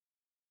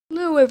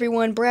Hello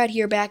everyone, Brad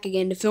here back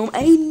again to film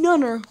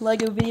another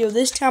LEGO video.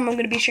 This time I'm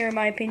going to be sharing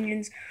my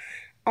opinions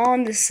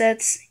on the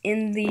sets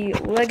in the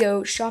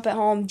LEGO Shop at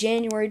Home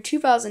January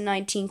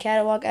 2019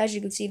 catalog. As you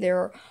can see, there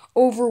are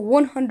over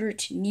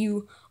 100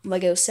 new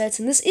LEGO sets,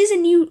 and this is a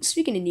new,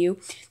 speaking of new,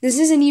 this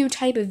is a new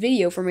type of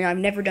video for me. I've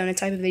never done a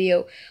type of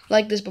video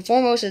like this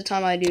before. Most of the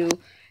time I do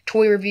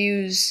toy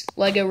reviews,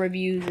 LEGO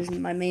reviews is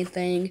my main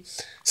thing.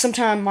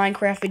 Sometimes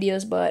Minecraft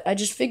videos, but I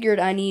just figured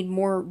I need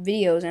more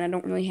videos, and I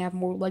don't really have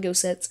more LEGO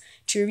sets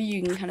to review.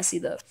 You can kind of see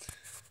the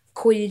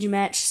Quidditch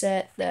match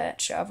set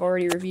that I've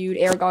already reviewed,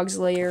 Aragog's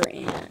Lair,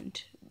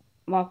 and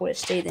Lockwood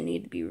Estate that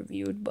need to be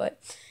reviewed.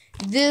 But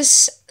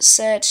this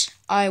set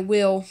I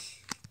will,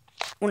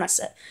 well not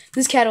set,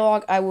 this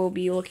catalog I will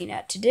be looking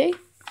at today.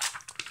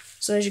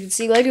 So as you can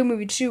see, LEGO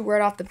Movie 2,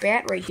 right off the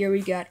bat, right here we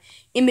got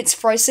Emmett's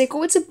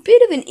Tricycle. It's a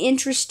bit of an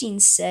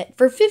interesting set.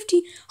 For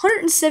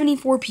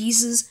 174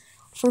 pieces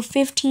for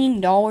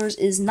 $15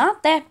 is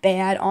not that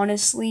bad,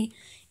 honestly.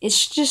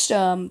 It's just,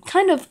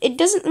 kind of, it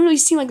doesn't really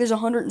seem like there's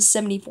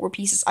 174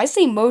 pieces. I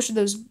say most of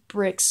those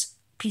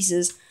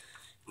pieces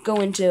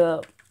go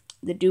into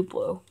the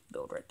Duplo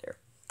build right there.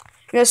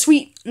 We got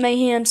Sweet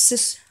Mayhem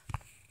Sweet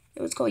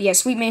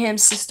Mayhem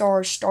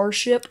Sistar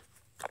Starship,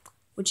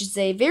 which is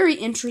a very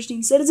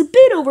interesting set. It's a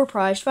bit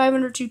overpriced.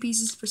 502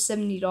 pieces for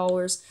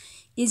 $70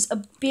 is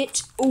a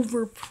bit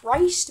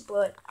overpriced,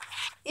 but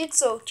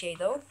it's okay,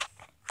 though.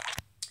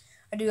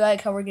 I do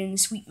like how we're getting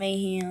Sweet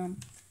Mayhem,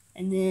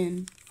 and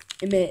then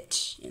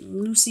Emmett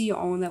and Lucy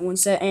all in that one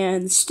set.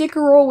 And the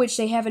sticker roll, which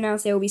they have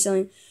announced they will be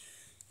selling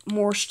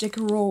more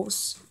sticker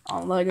rolls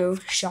on LEGO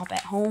Shop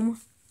at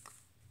Home.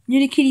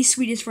 Unikitty's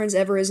Sweetest Friends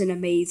Ever is an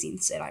amazing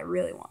set. I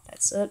really want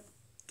that set.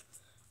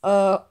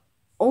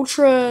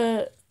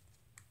 Ultra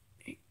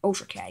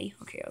Caddy.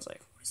 Okay, I was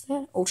like, what is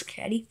that? Ultra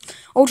Caddy.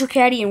 Ultra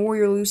Caddy and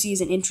Warrior Lucy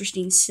is an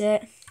interesting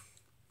set.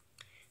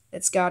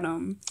 That's got,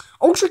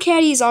 Ultra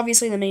Caddy is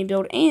obviously the main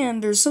build,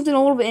 and there's something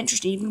a little bit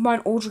interesting. You can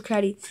combine Ultra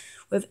Caddy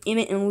with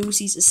Emmett and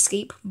Lucy's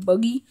Escape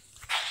Buggy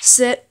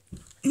set,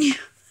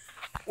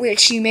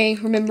 which you may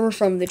remember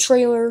from the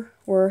trailer,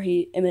 where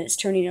Emmett is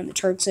turning on the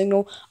turn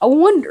signal. I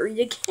wonder,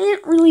 you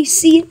can't really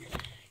see it.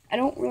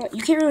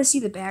 You can't really see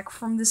the back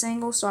from this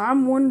angle, so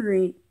I'm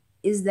wondering,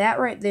 is that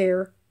right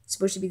there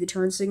supposed to be the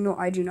turn signal?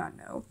 I do not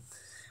know.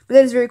 But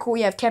that is very cool.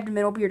 You have Captain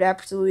Middlebeard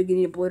absolutely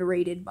getting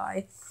obliterated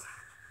by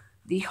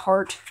the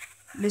heart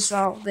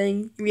missile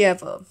thing. We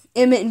have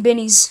Emmett and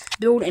Benny's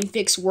Build and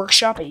Fix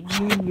Workshop, a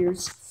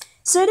Juniors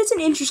set. It's an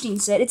interesting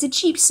set. It's a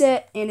cheap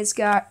set, and it's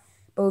got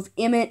both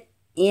Emmett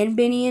and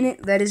Benny in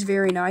it. That is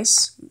very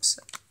nice. Oops,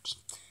 I just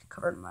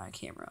covered my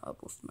camera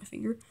up with my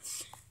finger.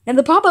 And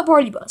the Pop-Up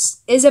Party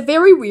Bus is a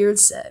very weird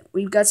set.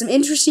 We've got some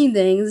interesting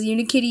things.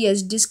 Unikitty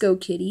has Disco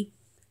Kitty,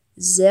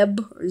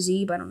 Zeb, or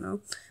Zeb, I don't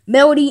know.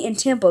 Melody and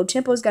Tempo.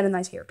 Tempo's got a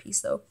nice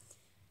hairpiece, though.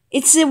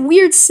 It's a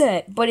weird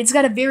set, but it's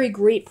got a very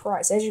great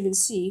price. As you can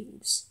see,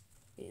 oops,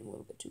 getting a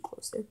little bit too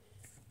close there.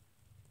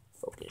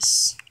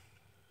 Focus.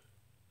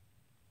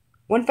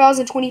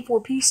 1,024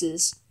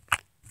 pieces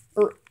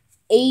for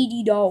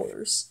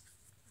 $80.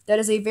 That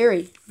is a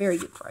very, very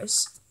good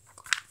price.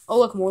 Oh,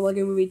 look, more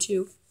LEGO Movie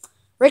 2.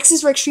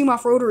 Rex's Rextreme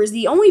Off-Roader is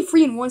the only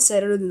 3-in-1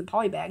 set other than the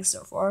polybags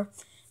so far.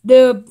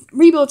 The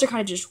rebuilds are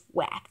kind of just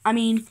whack. I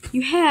mean,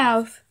 you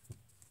have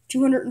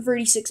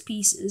 236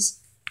 pieces.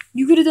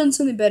 You could have done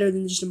something better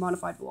than just a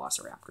modified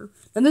Velociraptor.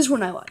 And this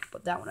one I like,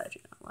 but that one I do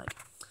not like.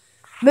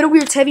 Metal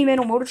Weird's Heavy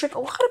Metal Motor Truck. A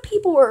lot of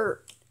people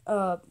are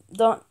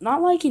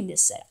not liking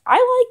this set. I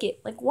like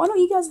it. Like, why don't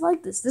you guys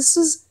like this?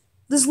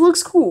 This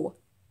looks cool.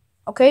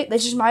 Okay,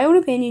 that's just my own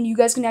opinion. You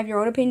guys can have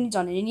your own opinions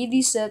on any of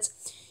these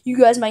sets. You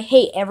guys might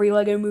hate every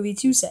LEGO Movie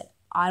 2 set.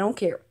 I don't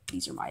care.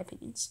 These are my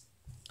opinions.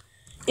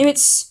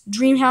 Emmett's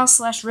Dream House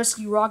 /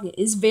 Rescue Rocket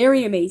is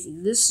very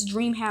amazing. This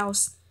dream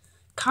house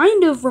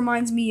kind of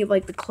reminds me of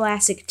like the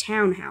classic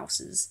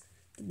townhouses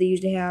that they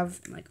used to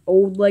have in like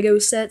old LEGO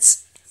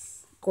sets.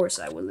 Of course,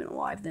 I wasn't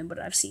alive then, but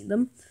I've seen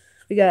them.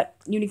 We got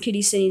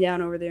Unikitty sitting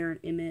down over there, and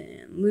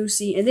Emmett and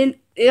Lucy. And then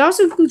it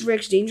also includes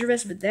Rex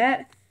Dangerous, but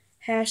that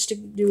has to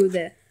do with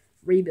the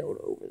rebuild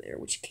over there,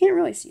 which you can't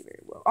really see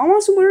very well. I'm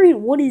also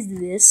wondering, what is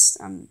this?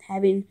 I'm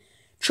having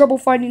trouble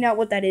finding out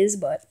what that is,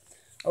 but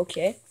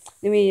okay.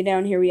 Then we get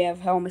down here, we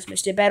have How I Almost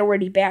Missed It, Battle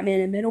Ready Batman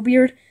and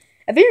Middlebeard.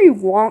 A very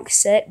wonk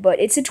set, but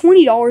it's a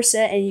 $20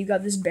 set, and you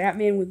got this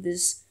Batman with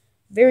this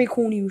very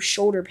cool new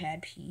shoulder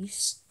pad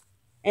piece.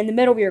 And the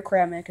Middlebeard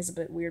Crab Mech is a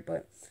bit weird,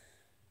 but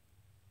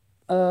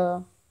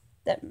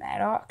that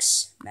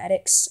Maddox, I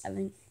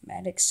think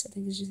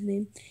is his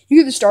name. You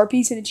get the star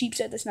piece in a cheap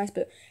set, that's nice,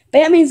 but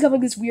Batman's got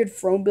like this weird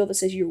throne build that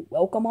says "You're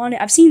welcome" on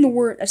it. I've seen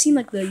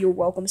like the "You're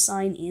welcome"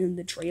 sign in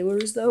the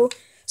trailers though,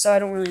 so I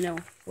don't really know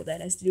what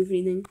that has to do with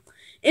anything.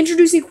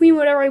 Introducing Queen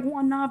Whatever I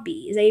Wanna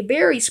Be is a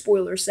very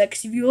spoiler set,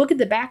 because if you look at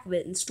the back of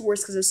it in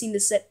stores, because I've seen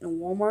this set in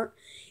Walmart,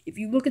 if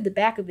you look at the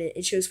back of it,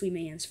 it shows Sweet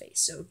Mayhem's face,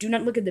 so do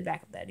not look at the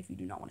back of that if you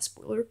do not want a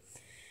spoiler.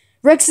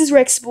 Rex's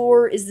Rex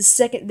Explorer is the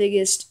second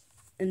biggest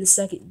and the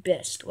second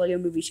best LEGO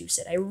Movie 2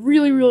 set. I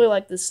really, really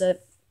like this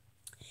set.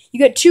 You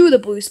got 2 of the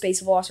blue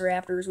space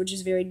Velociraptors, which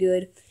is very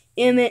good.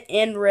 Emmett,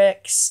 and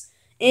Rex.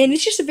 And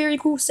it's just a very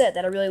cool set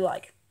that I really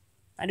like.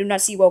 I do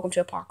not see Welcome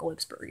to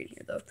Apocalypseburg in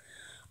here,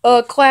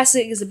 though.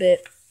 Classic is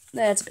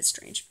that's a bit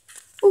strange.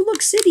 Oh,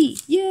 look, City!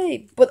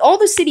 Yay! But all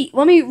the City,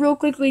 let me real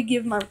quickly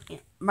give my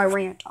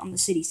rant on the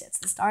City sets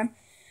this time.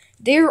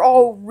 They're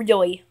all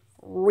really,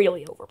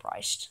 really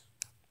overpriced.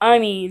 I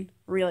mean,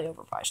 really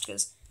overpriced,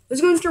 because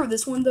let's go and start with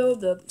this one, though,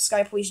 the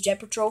Sky Police Jet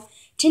Patrol.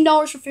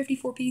 $10 for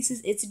 54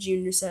 pieces. It's a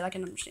junior set, I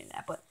can understand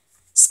that, but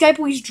Sky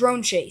Police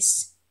Drone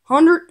Chase,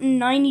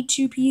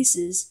 192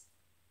 pieces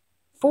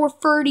for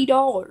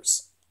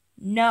 $30.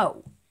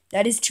 No,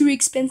 that is too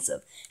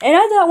expensive. And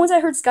I thought, once I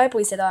heard Sky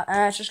Police, I thought,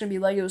 it's just going to be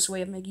LEGO's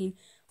way of making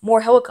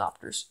more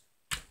helicopters.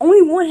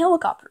 Only one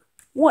helicopter.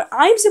 What?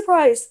 I'm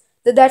surprised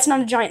that that's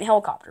not a giant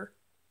helicopter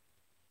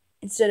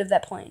instead of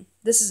that plane.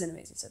 This is an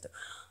amazing set, though.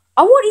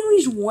 I want at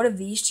least one of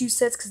these two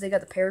sets because they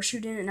got the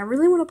parachute in it, and I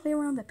really want to play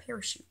around that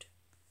parachute.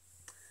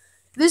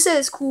 This set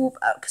is cool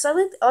because I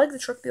like the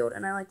truck build,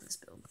 and I like this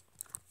build.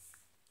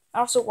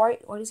 Also, why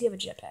does he have a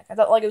jetpack? I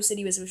thought Lego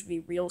City was supposed to be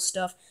real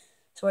stuff,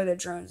 so why are there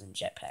drones and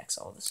jetpacks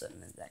all of a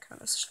sudden and that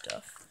kind of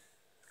stuff.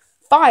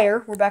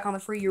 Fire, we're back on the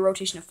free year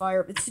rotation of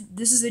Fire.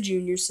 This is a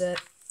junior set.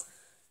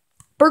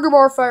 Burger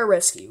Bar Fire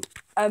Rescue.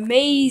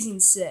 Amazing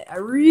set. I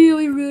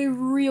really, really,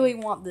 really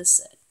want this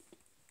set.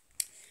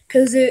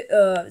 Because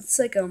it's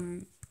like,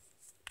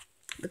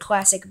 the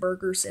classic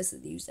burger sets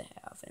that they used to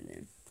have. And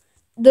then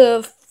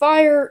the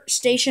fire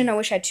station, I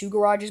wish had 2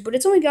 garages, but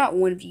it's only got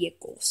 1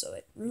 vehicle, so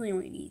it really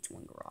only needs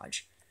 1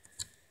 garage.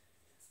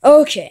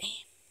 Okay.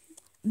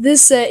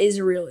 This set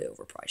is really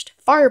overpriced.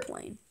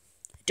 Fireplane.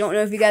 Don't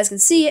know if you guys can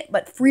see it,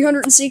 but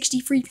 360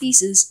 free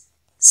pieces,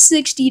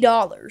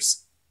 $60.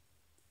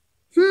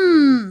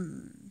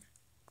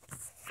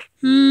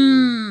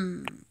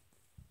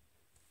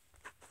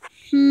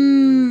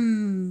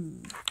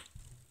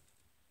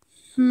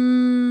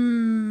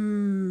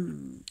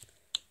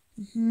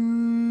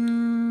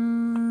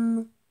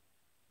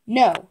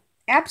 No,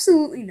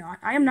 absolutely not.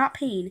 I am not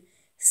paying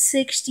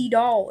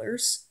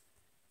 $60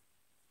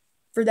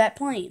 for that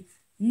plane.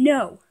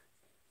 No.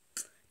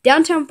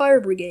 Downtown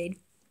Fire Brigade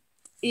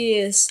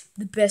is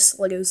the best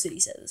Lego City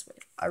set this way.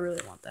 I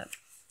really want that.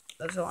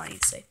 That's all I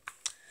need to say.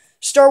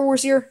 Star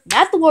Wars here,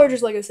 not the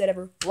largest Lego set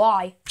ever.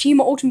 Lie. Team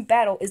Ultimate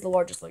Battle is the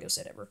largest Lego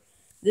set ever.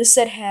 This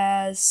set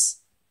has,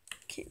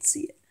 can't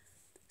see it,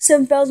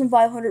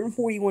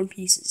 7,541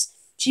 pieces.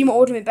 Team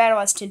Ultimate Battle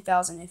has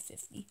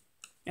 10,050.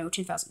 No,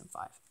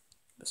 10,005.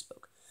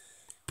 Bespoke.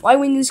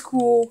 Y-Wing is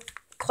cool.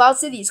 Cloud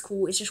City is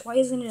cool. It's just, why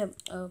isn't it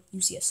a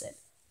UCS set?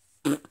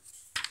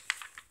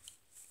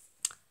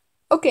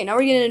 Okay, now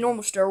we're getting into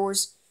normal Star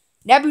Wars.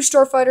 Naboo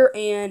Starfighter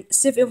and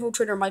Sith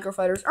Infiltrator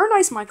Microfighters are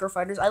nice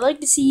microfighters. I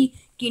like to see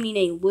getting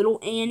a Little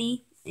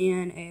Annie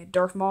and a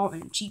Darth Maul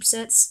and cheap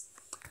sets.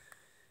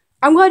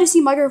 I'm glad to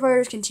see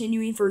microfighters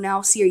continuing for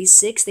now Series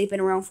 6. They've been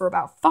around for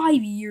about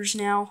 5 years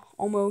now,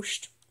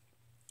 almost.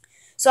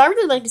 So I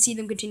really like to see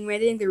them continuing. I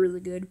think they're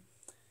really good.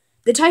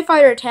 The TIE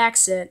Fighter attack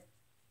set,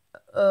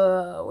 what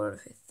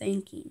are they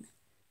thinking?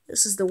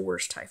 This is the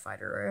worst TIE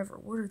Fighter ever.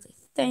 What are they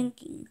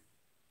thinking?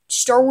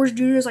 Star Wars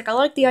Juniors, like, I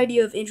like the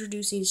idea of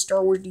introducing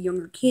Star Wars to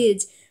younger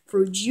kids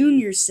for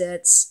junior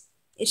sets.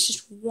 It's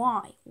just,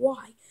 why?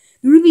 Why?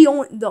 Really,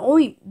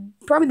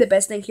 probably the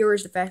best thing here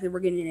is the fact that we're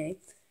getting a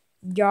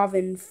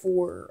Yavin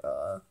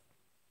 4,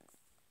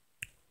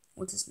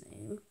 what's his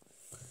name?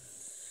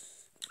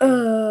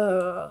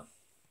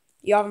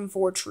 Yavin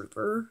 4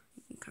 Trooper.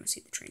 You can kind of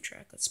see the train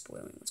track. That's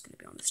spoiling what's going to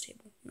be on this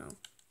table. No.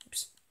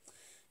 Oops.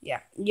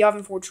 Yeah,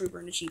 Yavin 4 Trooper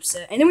in a cheap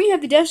set. And then we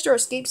have the Death Star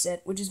Escape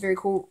set, which is very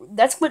cool.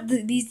 That's what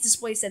these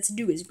display sets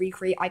do, is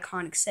recreate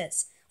iconic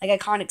sets. Like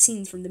iconic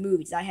scenes from the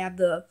movies. I have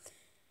the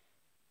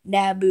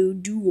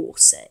Naboo Duel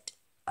set.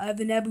 I have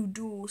the Naboo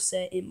Duel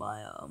set in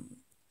my,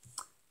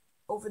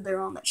 over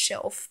there on that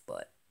shelf.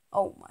 But,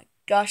 oh my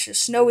gosh, the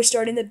snow is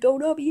starting to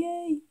build up.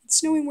 Yay! It's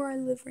snowing where I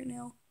live right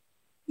now.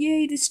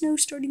 Yay, the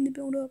snow's starting to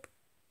build up.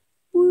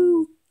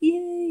 Woo!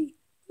 Yay!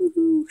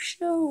 Woohoo!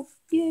 Snow!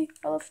 Yay!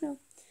 I love snow.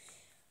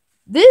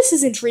 This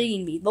is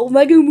intriguing me. The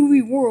LEGO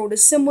Movie World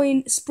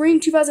assembling Spring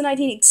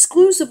 2019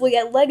 exclusively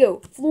at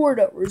LEGO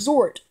Florida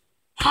Resort.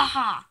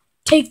 Haha!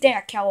 Take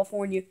that,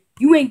 California.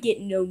 You ain't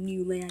getting no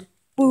new land.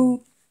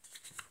 Boo!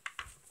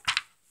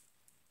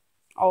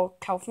 All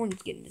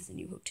California's getting is a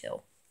new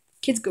hotel.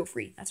 Kids go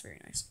free. That's very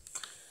nice.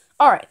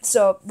 Alright,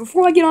 so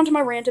before I get on to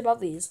my rant about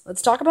these,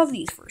 let's talk about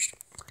these first.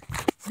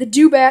 The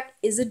Dewback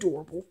is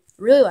adorable.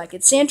 I really like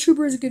it. Sand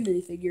Trooper is a good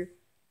minifigure.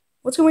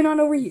 What's going on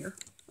over here?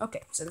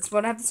 Okay, so that's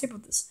what I have to say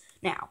about this.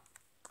 Now,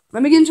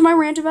 let me get into my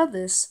rant about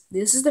this.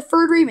 This is the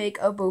third remake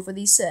of both of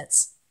these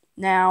sets.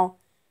 Now,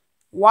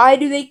 why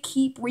do they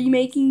keep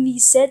remaking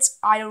these sets?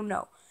 I don't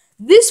know.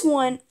 This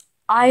one,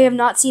 I have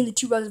not seen the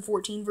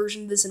 2014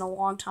 version of this in a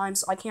long time,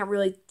 so I can't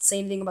really say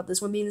anything about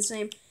this one being the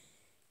same.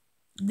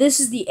 This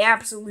is the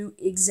absolute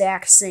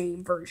exact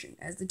same version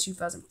as the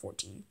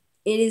 2014.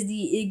 It is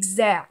the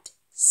exact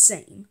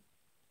same.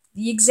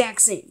 The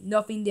exact same.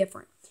 Nothing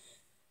different.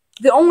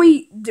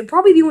 Probably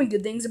the only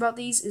good things about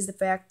these is the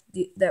fact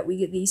that we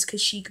get these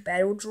Kashyyyk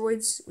battle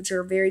droids, which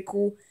are very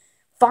cool.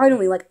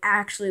 Finally, like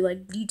actually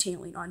like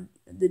detailing on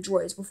the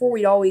droids. Before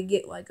we'd always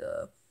get like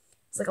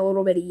it's like a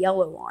little bit of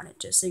yellow on it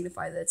to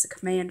signify that it's a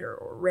commander,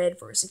 or red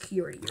for a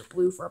security, or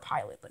blue for a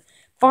pilot. But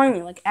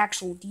finally, like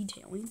actual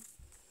detailing.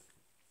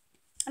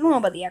 I don't know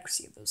about the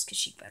accuracy of those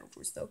Kashyyyk battle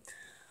droids though.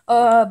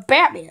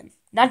 Batman,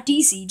 not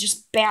DC,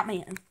 just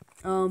Batman.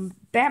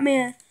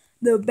 Batman,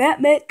 the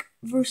Batmech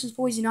versus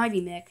Poison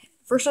Ivy mech.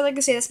 First, I'd like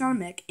to say that's not a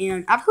mech,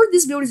 and I've heard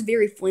this build is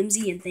very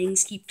flimsy and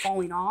things keep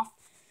falling off.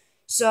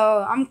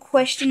 So I'm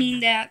questioning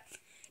that.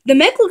 The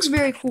mech looks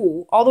very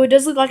cool, although it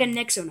does look like a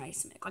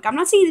Nexo-Nice mech. Like, I'm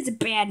not saying it's a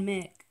bad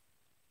mech,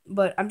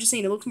 but I'm just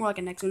saying it looks more like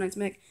a Nexo-Nice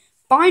mech.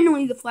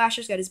 Finally, the Flash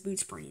has got his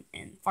boots printed,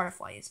 and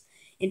Firefly is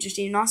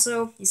interesting. And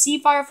also, you see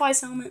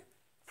Firefly's helmet?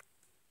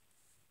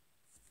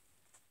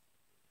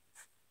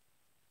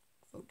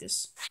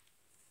 Focus.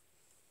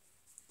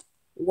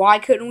 Why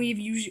couldn't we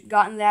have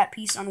gotten that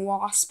piece on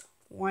Wasp?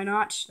 Why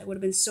not? That would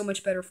have been so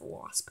much better for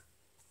Wasp.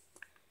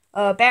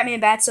 Batman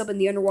bats up in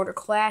the underwater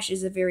clash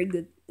is a very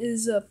good.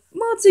 It's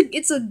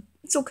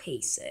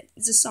okay set.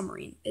 It's a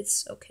submarine.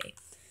 It's okay.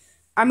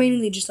 I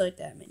mainly just like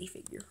that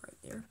minifigure right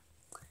there.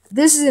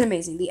 This is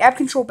amazing. The App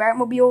Control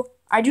Batmobile.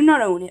 I do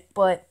not own it,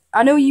 but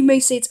I know you may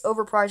say it's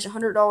overpriced.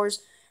 $100,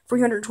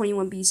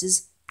 321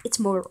 pieces. It's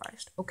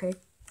motorized. Okay.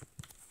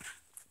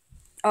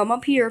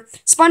 Up here,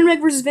 Spider-Man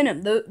vs.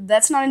 Venom.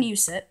 That's not a new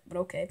set, but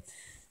okay.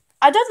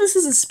 I thought this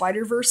was a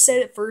Spider-Verse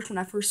set at first when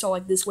I first saw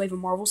like this wave of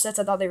Marvel sets.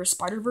 I thought they were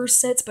Spider-Verse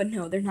sets, but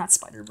no, they're not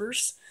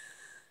Spider-Verse.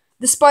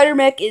 The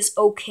Spider-Mech is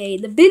okay.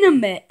 The Venom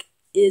mech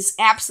is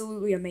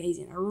absolutely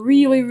amazing. I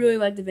really, really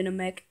like the Venom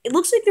mech. It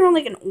looks like they're on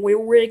like an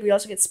oil rig. We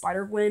also get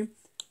Spider-Gwen.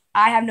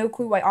 I have no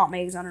clue why Aunt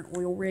May is on an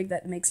oil rig.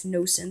 That makes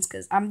no sense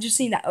because I'm just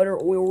seeing that other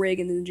oil rig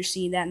and then just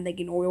seeing that and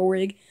thinking oil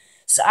rig.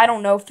 So I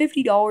don't know.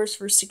 $50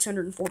 for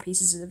 604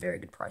 pieces is a very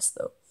good price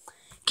though.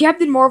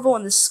 Captain Marvel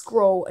and the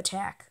Skrull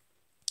attack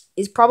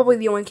is probably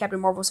the only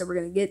Captain Marvel set we're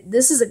gonna get.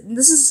 This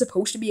is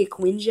supposed to be a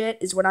Quinjet,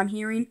 is what I'm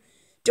hearing.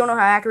 Don't know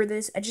how accurate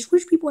this is. I just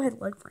wish people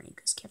had leg training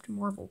because Captain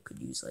Marvel could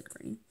use leg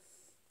training.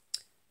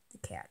 The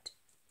cat.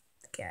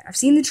 I've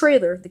seen the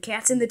trailer. The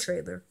cat's in the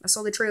trailer. I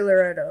saw the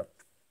trailer at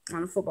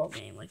on a football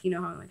game. Like, you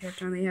know how like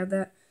halftime they have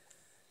that.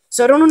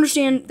 So I don't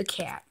understand the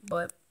cat,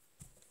 but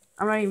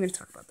I'm not even gonna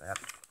talk about that.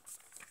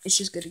 It's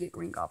just good to get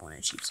Green Goblin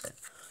and Sheep set.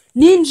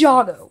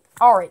 Ninjago.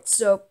 Alright,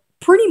 so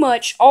pretty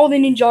much all the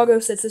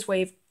Ninjago sets this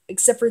wave,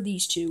 except for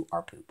these two,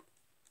 are poop.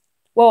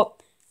 Well,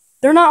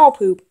 they're not all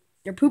poop.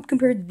 They're poop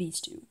compared to these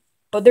two.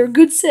 But they're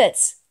good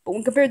sets. But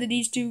when compared to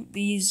these two,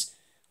 these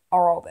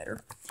are all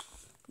better.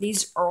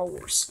 These are all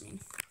worse. I mean,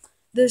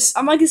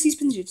 I'm like to see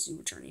Spinjitzu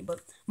returning,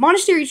 but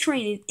Monastery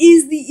Training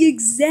is the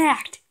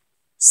exact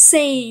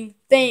same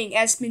thing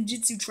as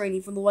Spinjitzu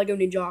Training from the Lego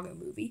Ninjago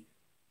movie.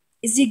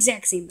 It's the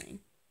exact same thing.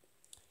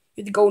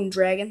 You have the Golden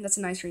Dragon. That's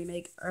a nice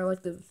remake. I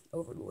like the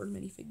Overlord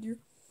minifigure.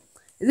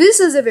 This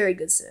is a very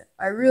good set.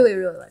 I really,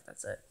 really like that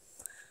set.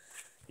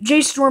 J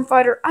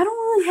Stormfighter, I don't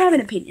really have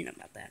an opinion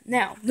about that.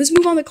 Now, let's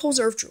move on to Cole's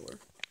Earth Driller.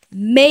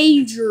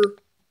 Major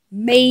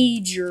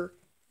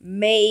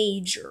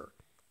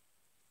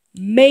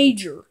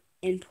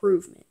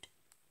improvement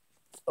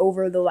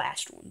over the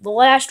last one. The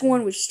last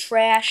one was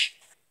trash.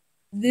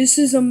 This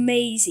is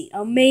amazing.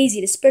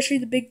 Amazing, especially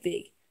the Big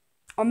Vig.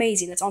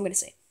 Amazing, that's all I'm going to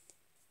say.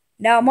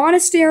 Now,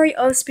 Monastery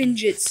of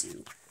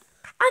Spinjitzu.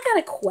 I got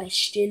a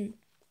question.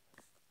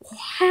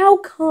 How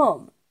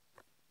come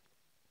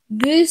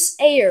this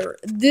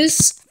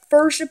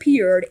first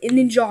appeared in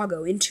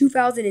Ninjago in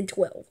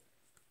 2012,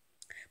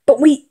 but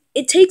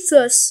it takes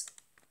us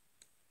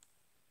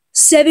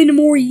 7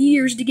 more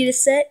years to get a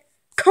set?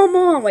 Come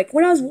on, like,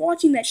 when I was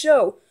watching that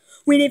show,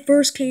 when it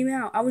first came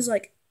out, I was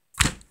like,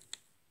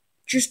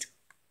 just,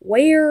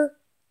 where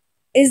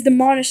is the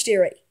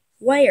Monastery?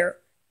 Where?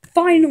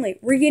 Finally,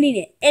 we're getting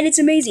it, and it's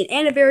amazing,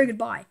 and a very good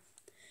buy.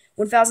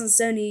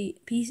 1,070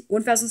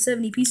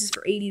 pieces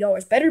for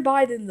 $80. Better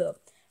buy than the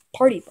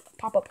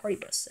pop-up party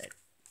bus set.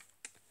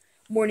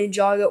 More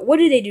Ninjago. What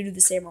did they do to the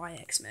Samurai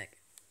X mech?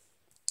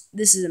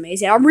 This is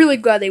amazing. I'm really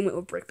glad they went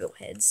with brick built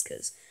heads,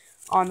 because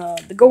on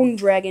the Golden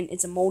Dragon,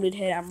 it's a molded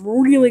head. I'm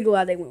really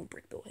glad they went with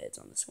brick built heads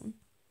on this one.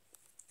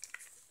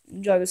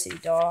 Ninjago City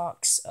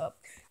Docks.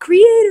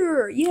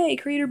 Creator! Yay,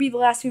 Creator be the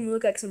last thing we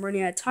look at because I'm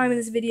running out of time in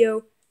this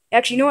video.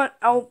 Actually, you know what?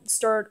 I'll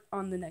start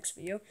on the next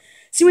video.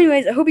 So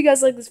anyways, I hope you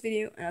guys like this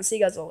video, and I'll see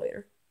you guys all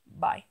later.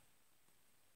 Bye.